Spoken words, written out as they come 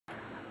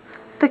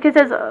تو کیسے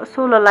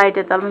solar light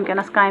تل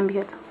ونکس کام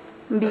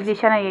بہت بجلی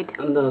چھنا یت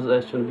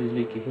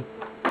بجلی کہیں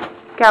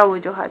کیا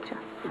وجوہات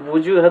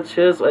وجوہات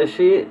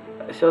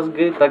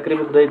گئی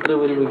تقریباً 2-3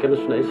 ؤری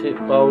ونکس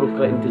پاور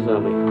کا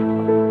انتظام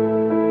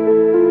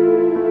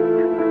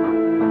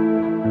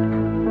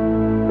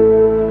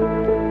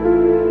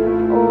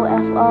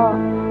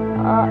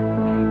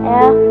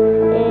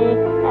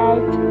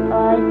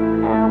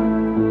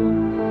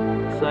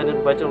سان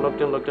بچن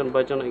لۄکٹٮ۪ن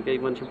بچن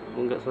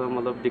گژھان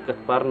مطلب دقت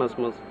پرنس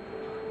مز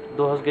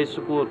دۄہس گٔے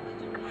سکوٗل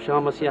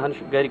شامس یِہن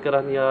گرِ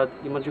کران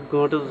یاد یِمن چھُ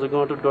گٲنٛٹہٕ 2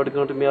 گٲنٛٹہٕ 1.5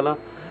 گٲنٛٹہٕ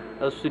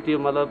میلان سُہ تہِ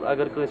مطلب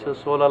اگر کٲنٛسہِ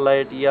سولر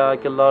لایٹ یا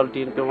کہِ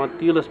لالٹیٖن پیٚوان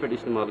تیٖلس پٮ۪ٹھ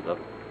استعمال کرُن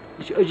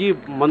یہِ چھُ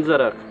عجیٖب منظر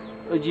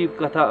اکھ عجیٖب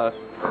کتھا اکھ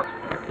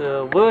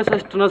تہٕ وۄنۍ ٲس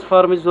اَسہِ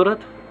ٹرانسفارمٕچ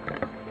ضوٚرتھ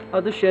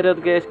ادٕ 6 رٮ۪تھ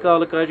گٔے اَسہِ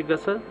کالہٕ کاج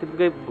گژھان تِم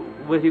گٔے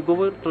ؤری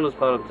گوٚو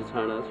ٹرانسفارم تہِ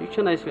ژھانڈان یہِ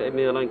چھُنہٕ اَسہِ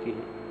میلان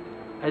کِہیٖنۍ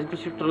اَسہِ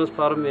گوٚژھ یہِ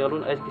ٹرانسفارم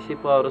میلُن اَسہِ گژھِ ہے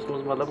پاورس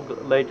منٛز مطلب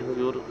لایٹہِ ہٕنٛز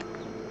یورٕ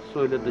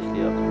سہوٗلیت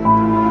دٔستیاب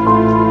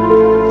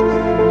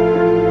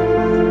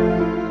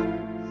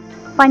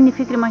پننہِ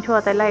فکرِ منٛز چھوا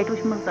تۄہہِ لایٹ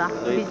وٕچھمٕژ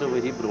 2-3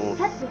 ؤری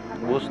برونٛٹھ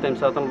بہٕ اوسُس تمہِ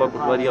ساتہٕ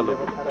لۄکُٹ واریاہ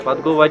لۄکُٹ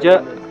پتہٕ گوٚو وجہ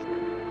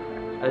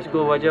اَسہِ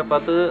گوٚو وجہ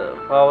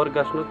پتہٕ پاور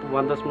گژھنُک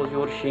ونٛدس منٛز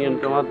یورٕ شیٖن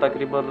پیٚوان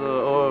تقریٖباً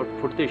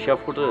 8 فُٹ تہِ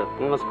 6 فُٹ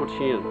 5 فُٹ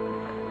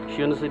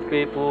شیٖنہٕ سۭتۍ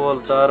پیٚیہِ پول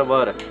تارٕ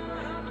وارٕ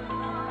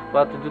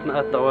پتہٕ دیُت نہٕ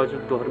اتھ توجہ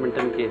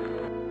گورمنٹن کینٛہہ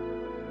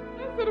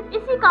صرف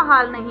اسی کا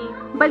حال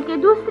نہیں بلکہ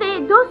دوسرے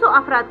 200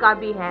 افراد کا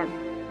بھی ہے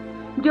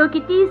جو کہ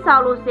 30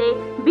 سالوں سے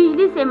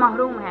بجلی سے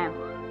محروم ہیں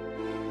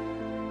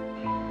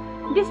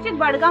ڈسٹرکٹ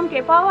بڈگام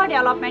کے پاور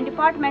ڈیولپمنٹ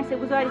ڈپارٹمنٹ سے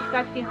گزارش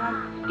کرتی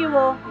ہوں کہ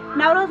وہ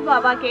نوروز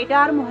بابا کے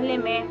ڈار محلے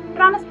میں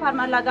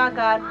ٹرانسفارمر لگا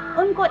کر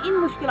ان کو ان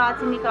مشکلات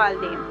سے نکال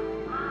دیں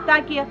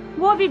تاکہ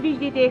وہ بھی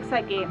بجلی دیکھ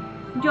سکے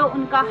جو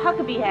ان کا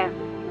حق بھی ہے.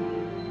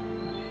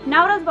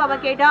 نوروز بابا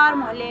کے ڈار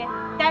محلے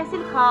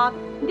تحصیل خاک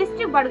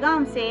ڈسٹرکٹ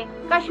بڈگام سے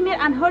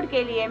کشمیر انہرڈ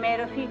کے لیے میں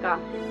رفیقہ.